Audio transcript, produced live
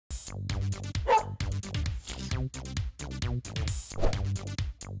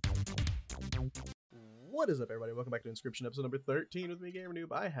What is up, everybody? Welcome back to Inscryption, episode number 13 with me,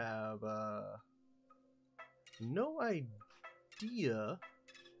 GamerKnoob. I have no idea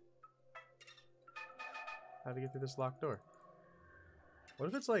how to get through this locked door. What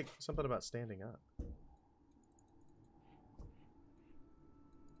if it's like something about standing up?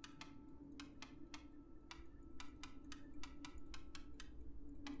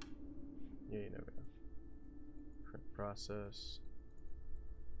 Yeah, you never know. Print process.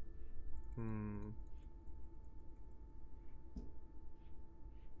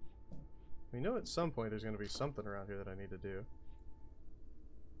 We know at some point there's going to be something around here that I need to do.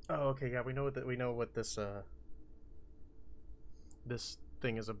 Oh, okay, yeah, we know what this this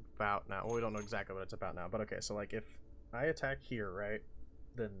thing is about now. Well, we don't know exactly what it's about now, but okay, so like if I attack here, right,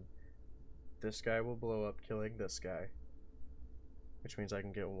 then this guy will blow up, killing this guy, which means I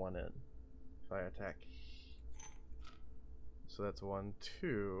can get one in. If I attack, so that's 1,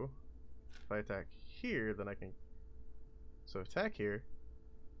 2. If I attack here, then I can. So attack here,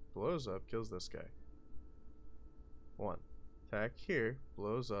 blows up, kills this guy. 1. Attack here,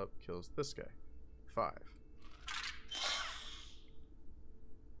 blows up, kills this guy. 5.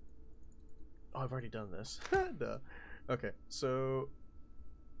 Oh, I've already done this. Duh. Okay, so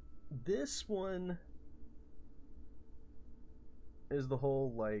this one is the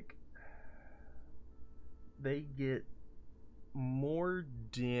whole, like, they get more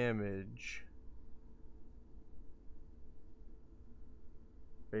damage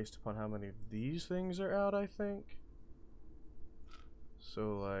based upon how many of these things are out, I think.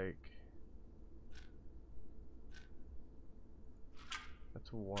 So, like,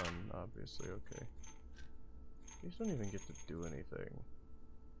 that's 1, obviously, okay. These don't even get to do anything.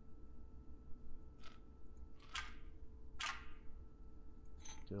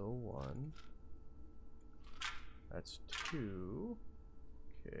 Still 1. That's 2.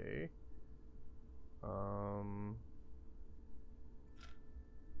 Okay. I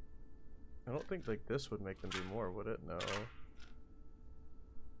don't think like this would make them do more, would it? No.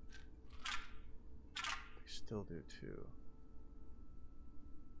 They still do 2.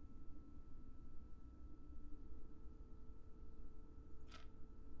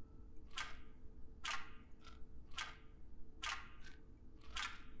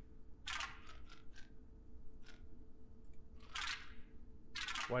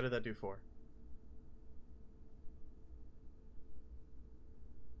 Why did that do 4?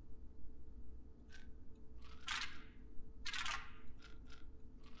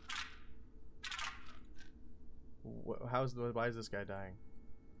 Why is this guy dying?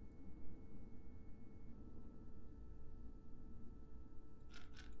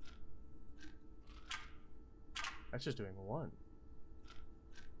 That's just doing 1.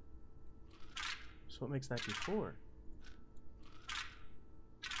 So what makes that do 4?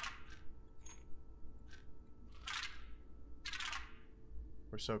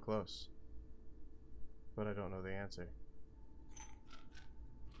 We're so close. But I don't know the answer.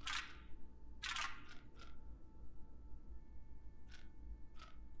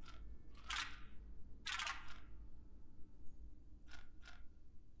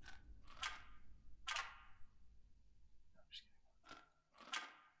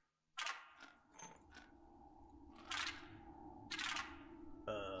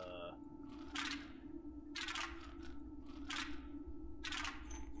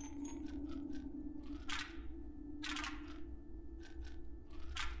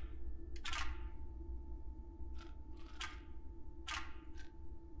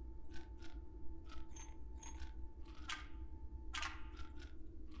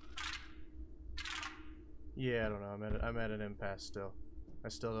 Yeah, I don't know. I'm at an impasse still. I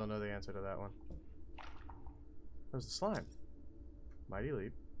still don't know the answer to that one. That was the slime. Mighty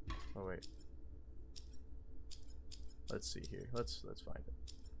leap. Oh wait. Let's see here. Let's find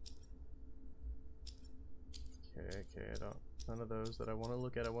it. Okay, I don't. None of those that I want to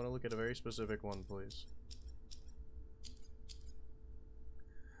look at. I want to look at a very specific one, please.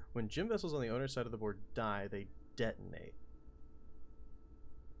 When gem vessels on the owner's side of the board die, they detonate.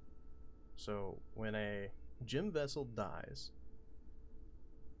 So when a gem vessel dies,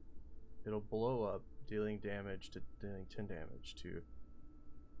 it'll blow up, dealing 10 damage to.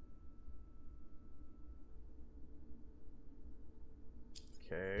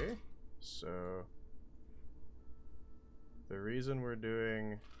 Okay, so the reason we're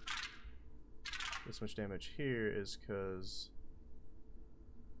doing this much damage here is because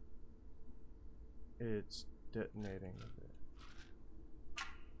it's detonating a bit.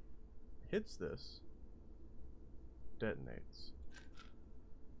 Hits this, detonates.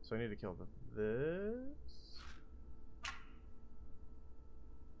 So I need to kill this.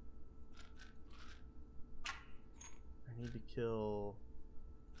 I need to kill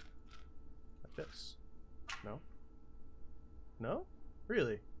this. No? No?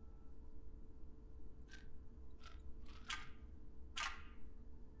 Really?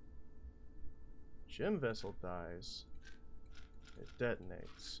 Gem vessel dies. It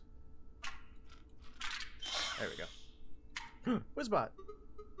detonates. There we go. Whizbot!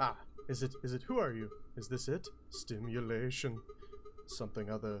 Ah, is it, who are you? Is this it? Stimulation.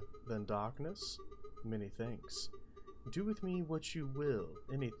 Something other than darkness? Many thanks. Do with me what you will,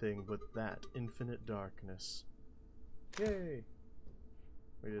 anything but that infinite darkness. Yay!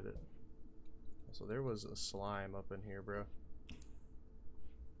 We did it. So there was a slime up in here, bro.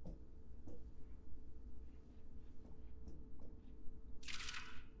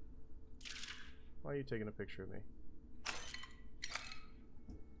 Why are you taking a picture of me?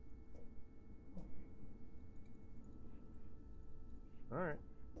 Alright.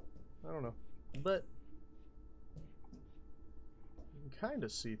 I don't know. But you can kind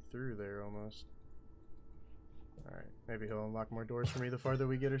of see through there almost. Alright. Maybe he'll unlock more doors for me the farther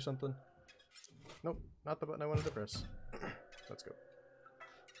we get or something. Nope. Not the button I wanted to press. Let's go.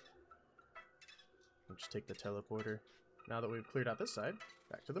 I'll just take the teleporter. Now that we've cleared out this side,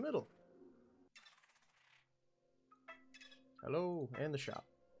 back to the middle. Hello, and the shop.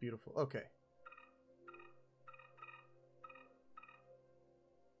 Beautiful. Okay.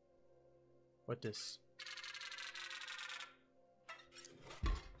 What this?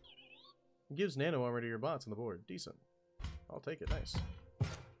 It gives nano armor to your bots on the board. Decent. I'll take it. Nice.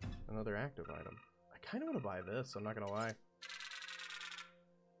 Another active item. I kind of want to buy this, I'm not going to lie.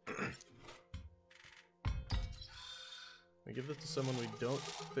 We give this to someone we don't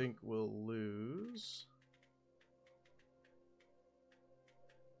think will lose.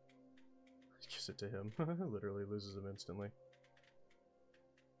 Gives it to him. Literally loses him instantly.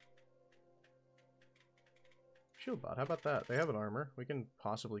 Shield bot, how about that? They have an armor. We can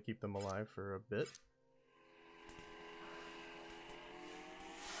possibly keep them alive for a bit.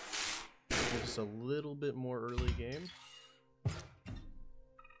 Gives us a little bit more early game.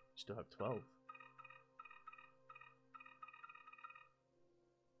 Still have 12.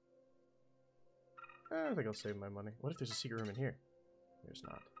 I think I'll save my money. What if there's a secret room in here? There's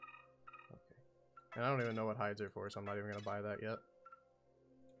not. Okay. And I don't even know what hides are for, so I'm not even going to buy that yet.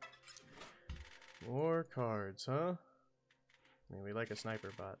 More cards, huh? I mean, we like a sniper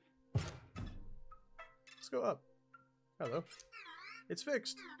bot. Let's go up. Hello. It's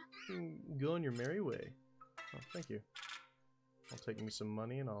fixed. You can go on your merry way. Oh, thank you. I'll take me some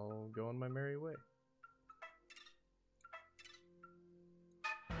money and I'll go on my merry way.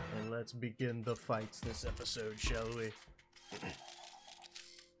 And let's begin the fights this episode, shall we?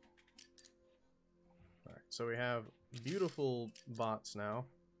 Alright, so we have beautiful bots now.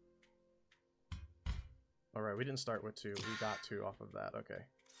 Alright, we didn't start with 2. We got 2 off of that, okay.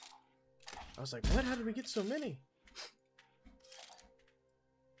 I was like, what? How did we get so many?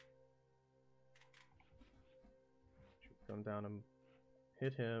 Should come down and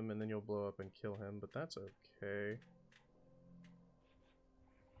hit him, and then you'll blow up and kill him, but that's okay.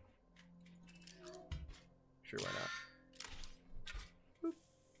 Sure, why not? Boop.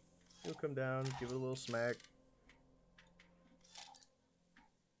 You'll come down, give it a little smack.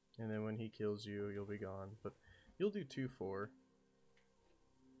 And then when he kills you, you'll be gone. But you'll do 2-4.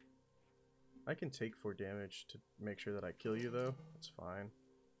 I can take 4 damage to make sure that I kill you, though. That's fine.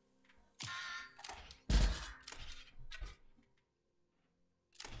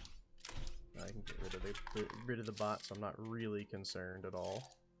 I can get rid of the bot, so I'm not really concerned at all.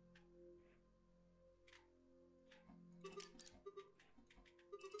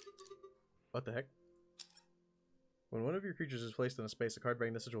 What the heck? When one of your creatures is placed in a space, a card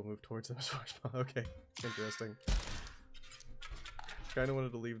bearing message will move towards them as far as possible. Okay, interesting. Kinda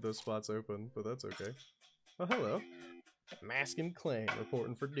wanted to leave those spots open, but that's okay. Oh, hello. Mask and Claim,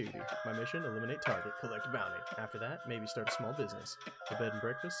 reporting for duty. My mission, eliminate target, collect bounty. After that, maybe start a small business. A bed and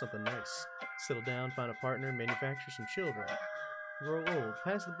breakfast, something nice. Settle down, find a partner, manufacture some children. Grow old,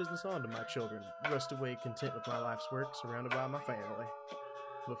 pass the business on to my children. Rust away content with my life's work, surrounded by my family.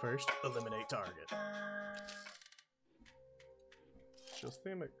 But first, eliminate target. Just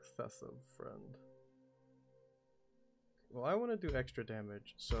an excessive friend. Well, I want to do extra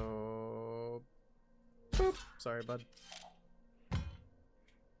damage, so... Boop! Sorry, bud.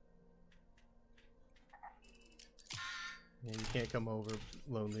 Yeah, you can't come over,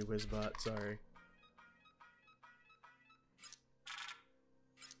 lonely Whizbot, sorry.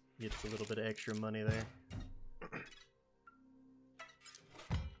 Gets a little bit of extra money there.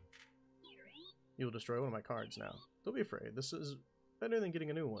 You'll destroy one of my cards now. Don't be afraid. This is better than getting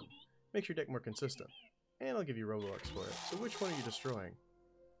a new one. Makes your deck more consistent. And I'll give you roguelikes for it. So which one are you destroying?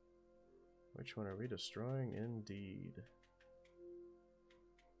 Which one are we destroying indeed?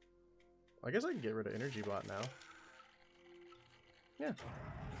 I guess I can get rid of Energy Bot now. Yeah.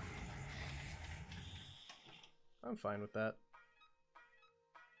 I'm fine with that.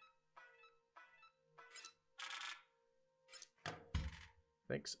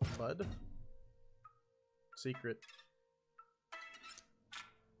 Thanks, bud. Secret.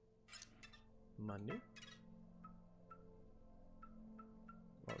 Money.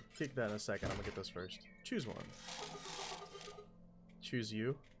 I'll kick that in a second. I'm gonna get this first. Choose one. Choose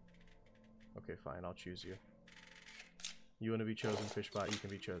you. Okay, fine. I'll choose you. You want to be chosen, Fishbot? You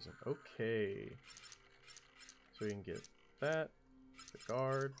can be chosen. Okay. So we can get that, the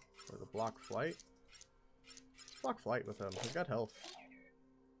guard, or the block flight. Let's block flight with him. He's got health.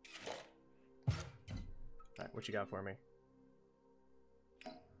 Alright, what you got for me?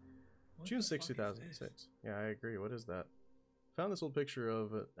 June 6, 2006. Yeah, I agree. What is that? Found this old picture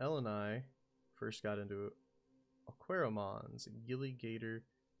of Elle and I first got into Aquarimons, Gilly Gator,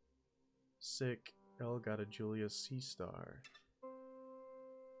 Sick, Elle got a Julia Sea Star.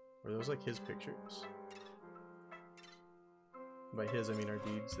 Were those like his pictures? By his, I mean our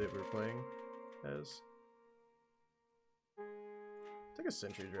dudes that we're playing as. Take a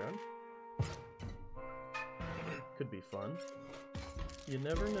sentry drone. Could be fun. You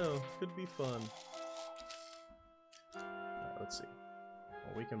never know. Could be fun. Alright, let's see.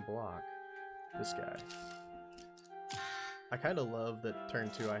 Well, we can block this guy. I kind of love that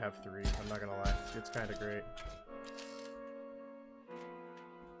turn 2 I have 3. I'm not gonna lie. It's kind of great.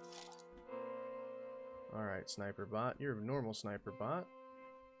 Alright, Sniper Bot. You're a normal Sniper Bot.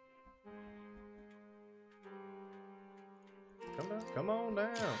 Come down. Come on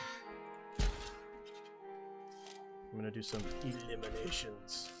down. I'm gonna do some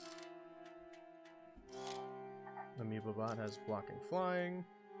eliminations. Amoeba Bot has blocking flying.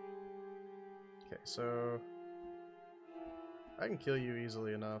 Okay, so I can kill you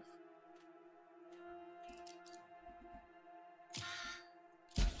easily enough.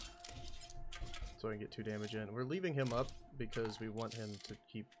 So I can get 2 damage in. We're leaving him up because we want him to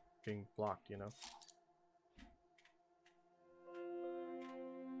keep being blocked, you know?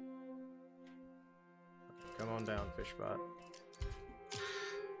 Come on down, Fishbot.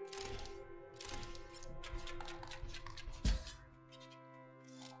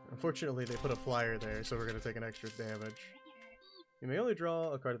 Unfortunately, they put a flyer there, so we're going to take an extra damage. You may only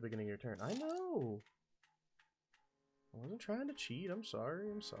draw a card at the beginning of your turn. I know! I wasn't trying to cheat. I'm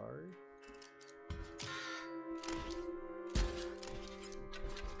sorry. I'm sorry.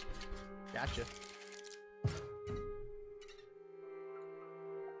 Gotcha.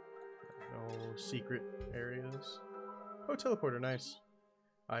 No secret areas. Oh, teleporter, nice.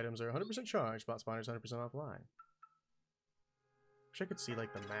 Items are 100% charged. Bot spawners 100% offline. Wish I could see,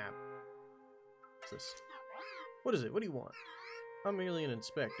 like, the map. What's this? What is it? What do you want? I'm merely an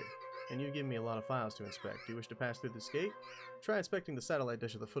inspector, and you've given me a lot of files to inspect. Do you wish to pass through this gate? Try inspecting the satellite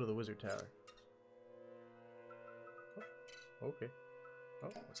dish at the foot of the wizard tower. Oh, okay.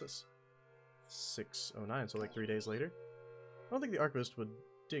 Oh, what's this? 609, so like 3 days later? I don't think the archivist would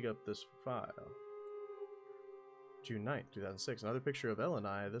dig up this file. June 9th, 2006. Another picture of Elle and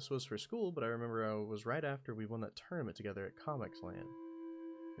I. This was for school, but I remember it was right after we won that tournament together at Comics Land.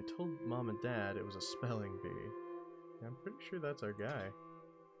 I told Mom and Dad it was a spelling bee. I'm pretty sure that's our guy.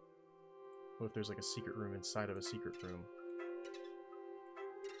 What if there's like a secret room inside of a secret room?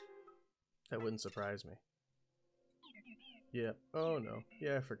 That wouldn't surprise me. Yeah. Oh no.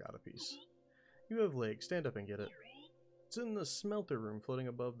 Yeah, I forgot a piece. You have legs. Stand up and get it. It's in the smelter room floating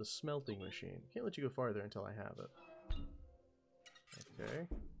above the smelting machine. Can't let you go farther until I have it. Okay.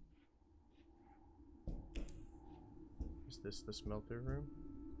 Is this the smelter room?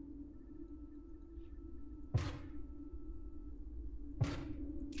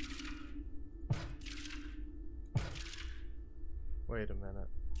 Wait a minute.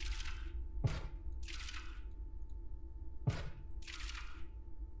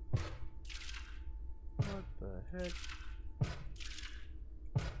 What the heck?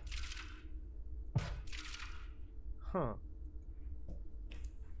 Huh.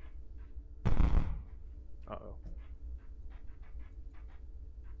 Uh-oh.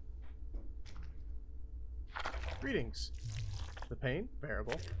 Greetings. The pain?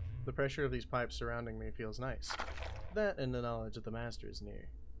 Bearable. The pressure of these pipes surrounding me feels nice. That and the knowledge that the master is near.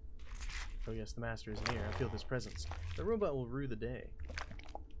 Oh yes, the master is near. I feel his presence. The robot will rue the day.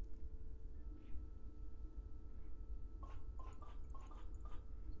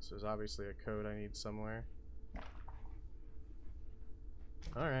 there's obviously a code I need somewhere.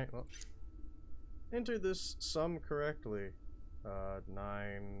 Alright, well. Enter this sum correctly.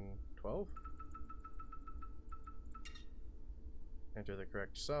 912. Enter the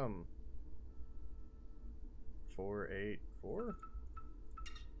correct sum. 484. Enter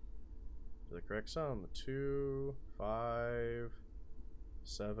the correct sum. 2, 5,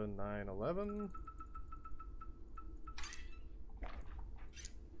 7, 9, 11.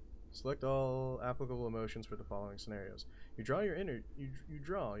 Select all applicable emotions for the following scenarios. You draw your energy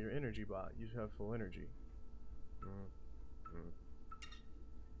bot. You have full energy.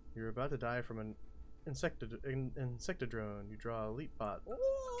 You're about to die from an insectodrone. You draw elite bot.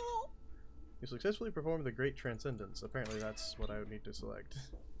 You successfully performed the Great Transcendence. Apparently that's what I would need to select.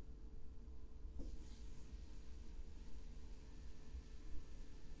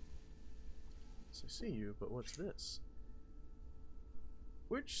 So I see you, but what's this?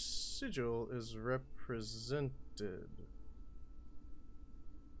 Which sigil is represented?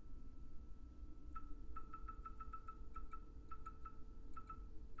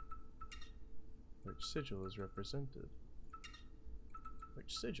 Which sigil is represented?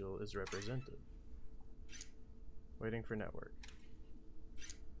 Which sigil is represented? Waiting for network.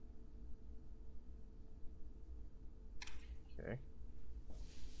 Okay.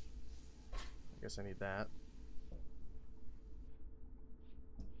 I guess I need that.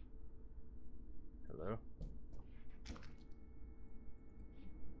 Hello?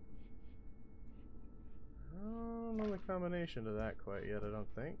 I don't know the combination to that quite yet, I don't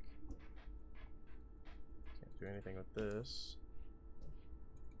think. Can't do anything with this.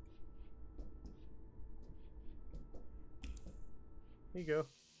 Here you go.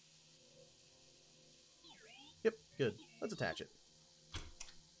 Yep, good. Let's attach it.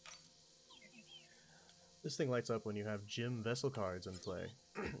 This thing lights up when you have gem vessel cards in play.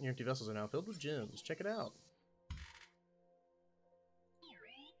 Your empty vessels are now filled with gems. Check it out.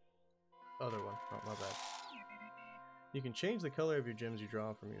 Other one. Oh, my bad. You can change the color of your gems you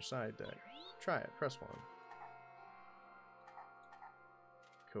draw from your side deck. Try it. Press 1.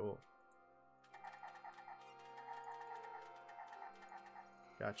 Cool.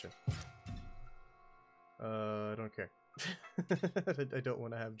 Gotcha. I don't care. I don't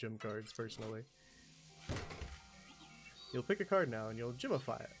want to have gem cards, personally. You'll pick a card now, and you'll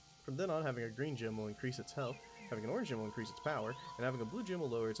gemify it. From then on, having a green gem will increase its health, having an orange gem will increase its power, and having a blue gem will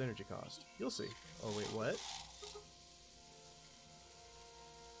lower its energy cost. You'll see. Oh wait, what?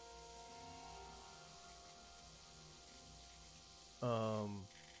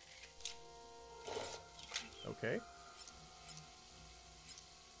 Okay.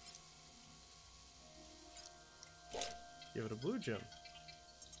 Give it a blue gem.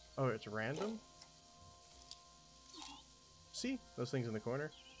 Oh, it's random? See? Those things in the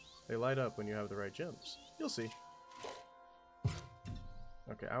corner? They light up when you have the right gems. You'll see.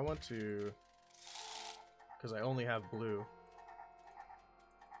 Okay, I want to... because I only have blue.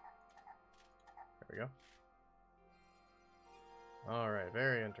 There we go. Alright,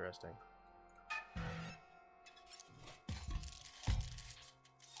 very interesting.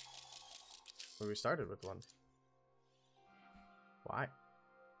 Well, we started with one. Why?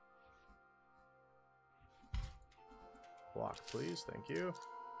 Block, please. Thank you.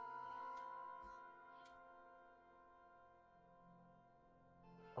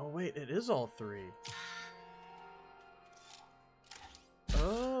 Oh, wait. It is all 3.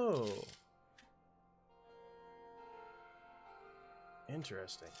 Oh.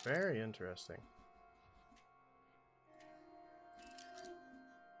 Interesting. Very interesting.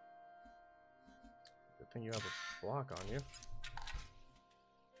 Good thing you have a block on you.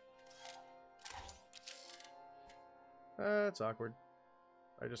 It's awkward.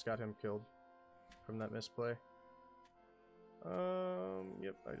 I just got him killed from that misplay.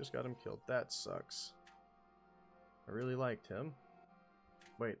 Yep, I just got him killed. That sucks. I really liked him.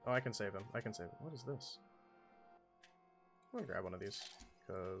 Wait, oh, I can save him. I can save him. What is this? I'm gonna grab one of these,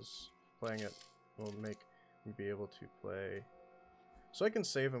 because playing it will make me be able to play. So I can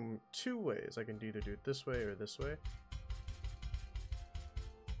save him 2 ways. I can either do it this way or this way.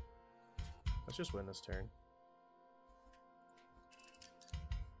 Let's just win this turn.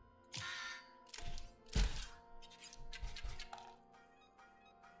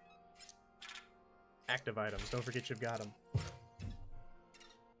 Active items. Don't forget you've got them.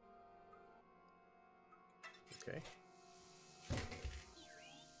 Okay.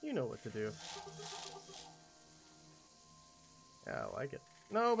 You know what to do. Yeah, I like it.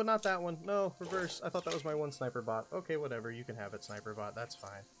 No, but not that one. No, reverse. I thought that was my one sniper bot. Okay, whatever. You can have it, sniper bot. That's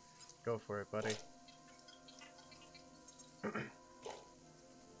fine. Go for it, buddy.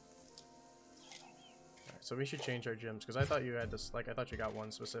 So we should change our gyms, because I thought you had this, like, I thought you got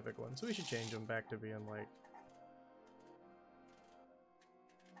one specific one. So we should change them back to being, like...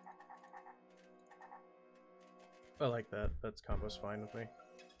 I like that. That's combo's fine with me.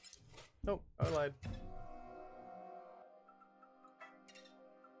 Nope, I lied.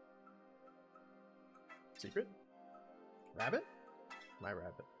 Secret? Rabbit? My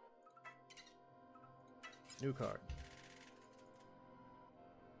rabbit. New card.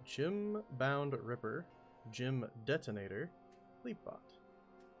 Gym Bound Ripper. Gym Detonator. Leapbot.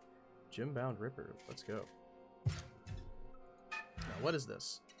 Gym Bound Ripper. Let's go. Now, what is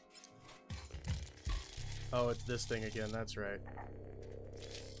this? Oh, it's this thing again. That's right.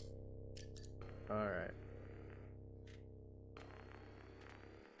 Alright.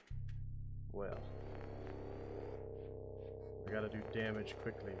 Well. We gotta do damage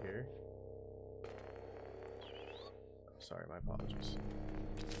quickly here. Oh, sorry, my apologies.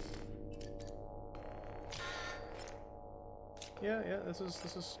 Yeah, this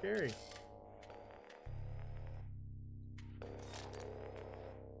is scary.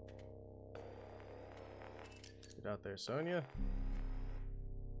 Get out there, Sonya.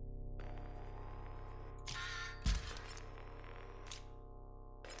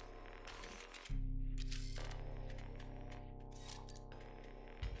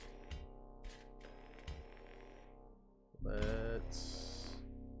 Let's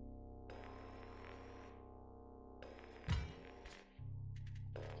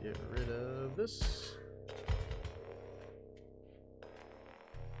get rid of this.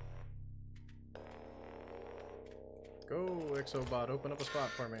 Go, Exobot, open up a spot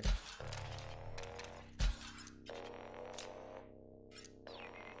for me.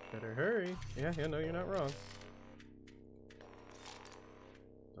 Better hurry. Yeah, no, you're not wrong.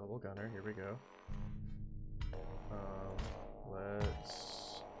 Double gunner, here we go.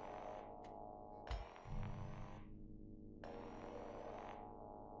 Let's...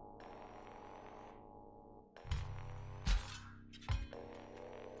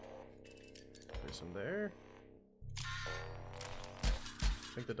 There's some there.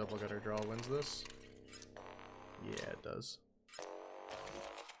 I think the double gunner draw wins this. Yeah, it does.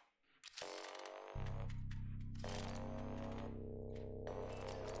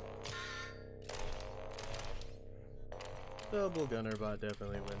 Double gunner bot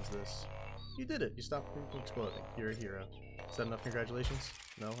definitely wins this. You did it! You stopped from exploding. You're a hero. Is that enough? Congratulations?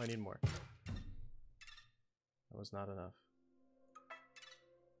 No, I need more. That was not enough.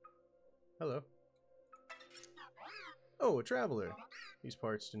 Hello. Oh, a traveler! These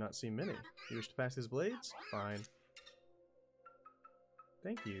parts do not seem many. You wish to pass these blades? Fine.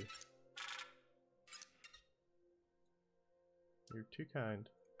 Thank you. You're too kind.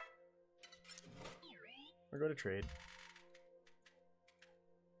 We're going to trade.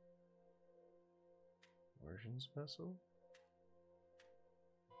 Origins vessel?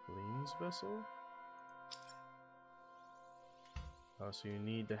 Cleans vessel? Oh, so you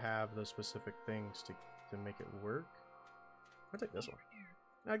need to have the specific things to make it work? I'll take this one.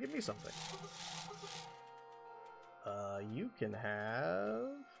 Now give me something. You can have...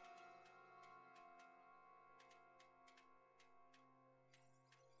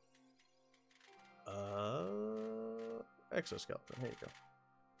 exoskeleton. Here you go.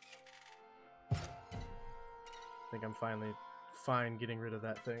 I think I'm finally fine getting rid of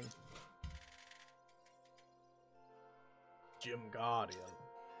that thing. Gym Guardian.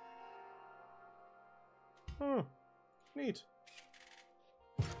 Oh, neat.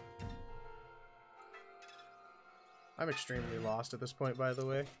 I'm extremely lost at this point, by the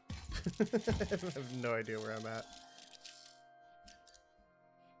way. I have no idea where I'm at.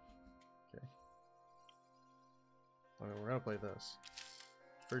 Okay. Well, we're gonna play this.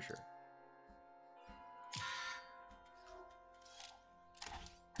 For sure.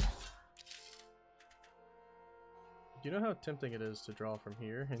 Do you know how tempting it is to draw from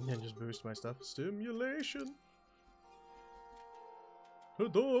here and then just boost my stuff? Stimulation!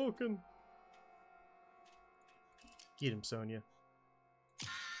 Hadouken! Get him, Sonya. Yeah,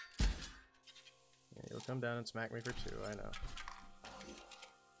 you'll come down and smack me for 2, I know.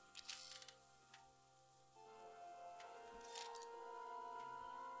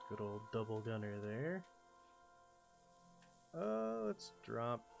 Good old double gunner there. Let's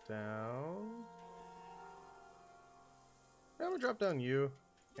drop down. Yeah, I'm gonna drop down you.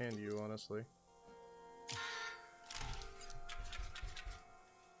 And you, honestly.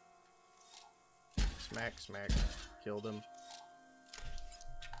 Smack, smack. Killed him.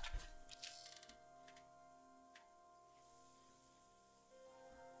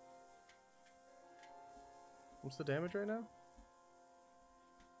 What's the damage right now?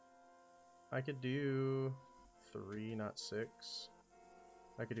 I could do 3, not 6.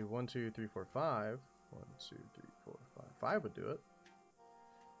 I could do 1, 2, 3, 4, 5. 1, 2, 3, 4, 5. 5 would do it.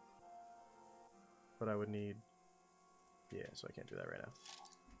 But I would need... Yeah, so I can't do that right now.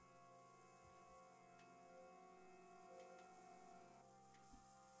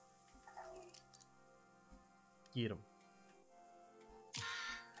 Get him.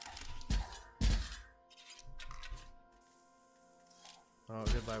 Oh,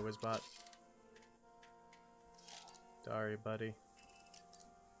 goodbye, Wizbot. Sorry, buddy.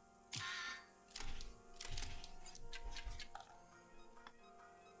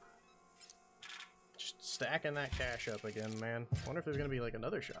 Just stacking that cash up again, man. Wonder if there's gonna be like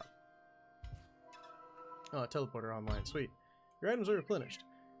another shop. Oh, a teleporter online. Sweet. Your items are replenished.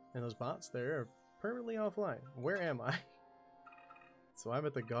 And those bots there are permanently offline. Where am I? So I'm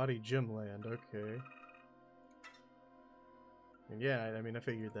at the gaudy gym land. Okay. And yeah, I mean, I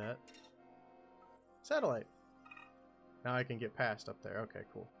figured that. Satellite. Now I can get past up there. Okay,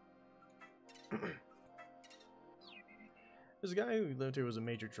 cool. This guy who lived here was a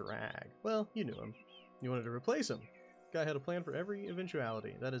major drag. Well, you knew him. You wanted to replace him. Guy had a plan for every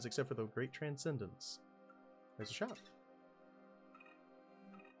eventuality. That is, except for the great transcendence. There's a shop.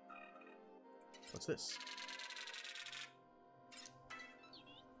 What's this?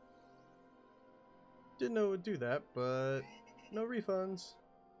 Didn't know it would do that, but no refunds.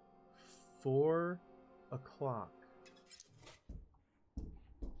 4 o'clock.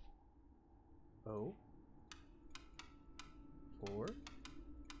 Oh.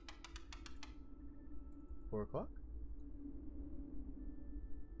 4 o'clock?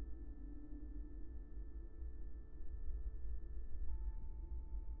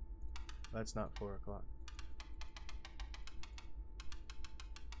 That's not 4 o'clock.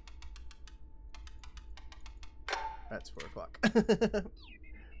 That's 4 o'clock.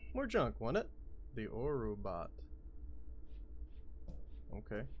 More junk, wasn't it? The Orobot.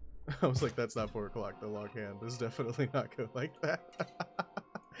 Okay. I was like, that's not 4 o'clock. The log hand does definitely not go like that.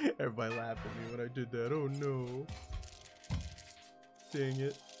 Everybody laughed at me when I did that. Oh no. Dang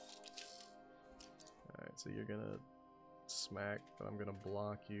it. Alright, so you're gonna smack, but I'm gonna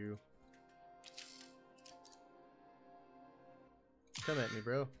block you. Come at me,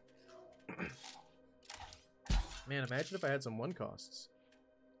 bro. Man, imagine if I had some 1 costs.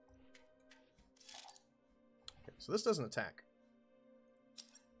 Okay, so this doesn't attack.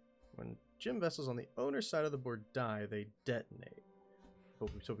 When gym vessels on the owner's side of the board die, they detonate.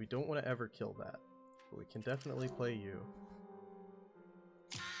 So we don't want to ever kill that. But we can definitely play you.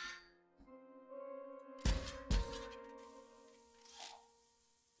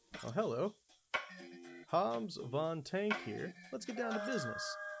 Oh, hello. Hobbs Von Tank here. Let's get down to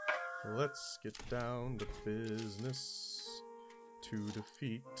business. Let's get down to business to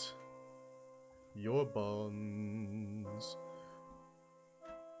defeat your buns.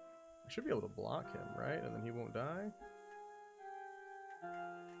 I should be able to block him, right? And then he won't die?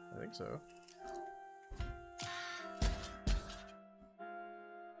 I think so.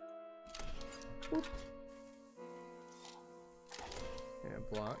 Boop. And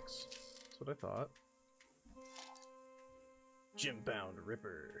blocks. That's what I thought. Gym-bound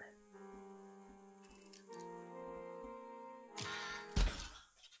Ripper.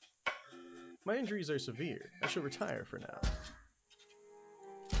 My injuries are severe. I should retire for now.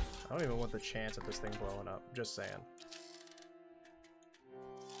 I don't even want the chance of this thing blowing up. Just saying.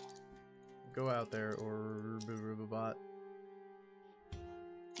 Go out there, or bot.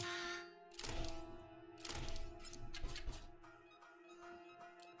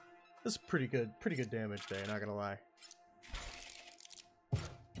 This is pretty good damage day, not gonna lie.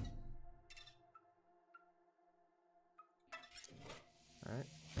 Alright,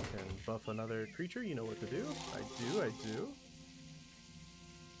 I can buff another creature, you know what to do. I do.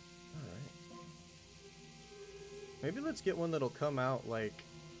 Alright. Maybe let's get one that'll come out, like,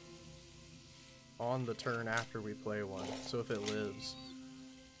 on the turn after we play one. So if it lives,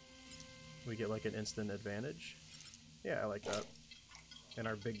 we get, like, an instant advantage. Yeah, I like that. And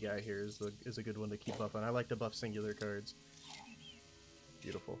our big guy here is a good one to keep buffing. I like to buff singular cards.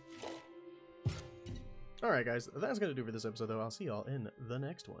 Beautiful. Alright guys, that's going to do for this episode though. I'll see y'all in the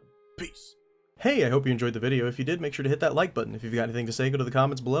next one. Peace! Hey, I hope you enjoyed the video. If you did, make sure to hit that like button. If you've got anything to say, go to the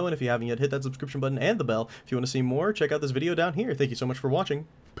comments below. And if you haven't yet, hit that subscription button and the bell. If you want to see more, check out this video down here. Thank you so much for watching.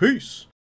 Peace!